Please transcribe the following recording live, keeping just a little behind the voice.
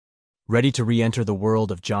Ready to re-enter the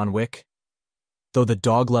world of John Wick? Though the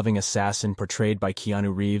dog-loving assassin portrayed by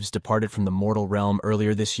Keanu Reeves departed from the mortal realm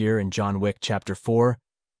earlier this year in John Wick Chapter 4,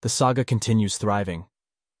 the saga continues thriving.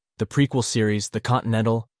 The prequel series, The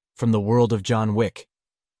Continental, from the World of John Wick,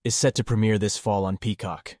 is set to premiere this fall on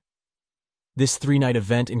Peacock. This three-night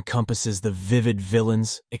event encompasses the vivid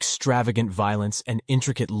villains, extravagant violence, and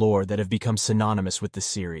intricate lore that have become synonymous with the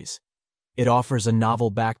series. It offers a novel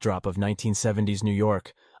backdrop of 1970s New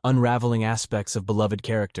York, unraveling aspects of beloved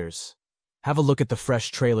characters. Have a look at the fresh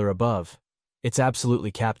trailer above. It's absolutely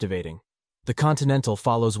captivating. The Continental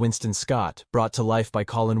follows Winston Scott, brought to life by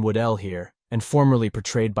Colin Woodell here, and formerly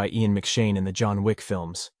portrayed by Ian McShane in the John Wick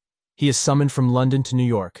films. He is summoned from London to New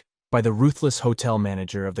York by the ruthless hotel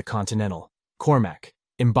manager of the Continental, Cormac,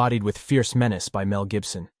 embodied with fierce menace by Mel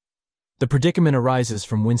Gibson. The predicament arises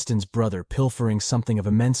from Winston's brother pilfering something of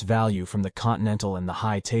immense value from the Continental and the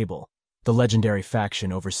High Table, the legendary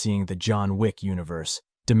faction overseeing the John Wick universe,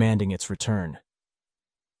 demanding its return.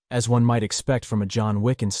 As one might expect from a John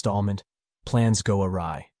Wick installment, plans go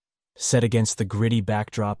awry. Set against the gritty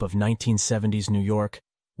backdrop of 1970s New York,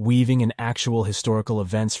 weaving in actual historical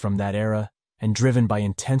events from that era, and driven by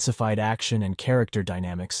intensified action and character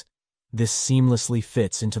dynamics, this seamlessly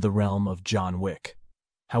fits into the realm of John Wick.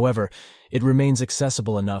 However, it remains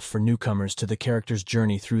accessible enough for newcomers to the character's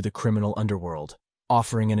journey through the criminal underworld,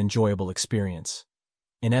 offering an enjoyable experience.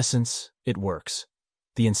 In essence, it works.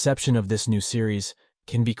 The inception of this new series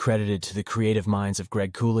can be credited to the creative minds of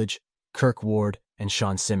Greg Coolidge, Kirk Ward, and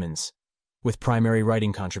Sean Simmons, with primary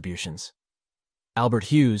writing contributions. Albert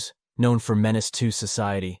Hughes, known for Menace II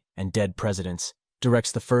Society and Dead Presidents,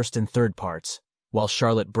 directs the first and third parts, while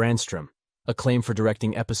Charlotte Brandstrom, acclaimed for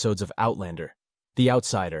directing episodes of Outlander, The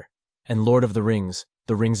Outsider, and Lord of the Rings,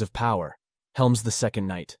 The Rings of Power, helms the second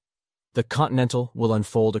night. The Continental will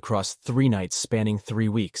unfold across 3 nights spanning 3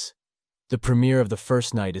 weeks. The premiere of the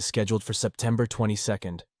first night is scheduled for September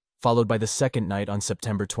 22nd, followed by the second night on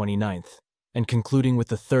September 29th, and concluding with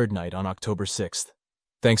the third night on October 6th.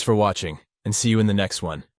 Thanks for watching, and see you in the next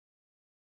one.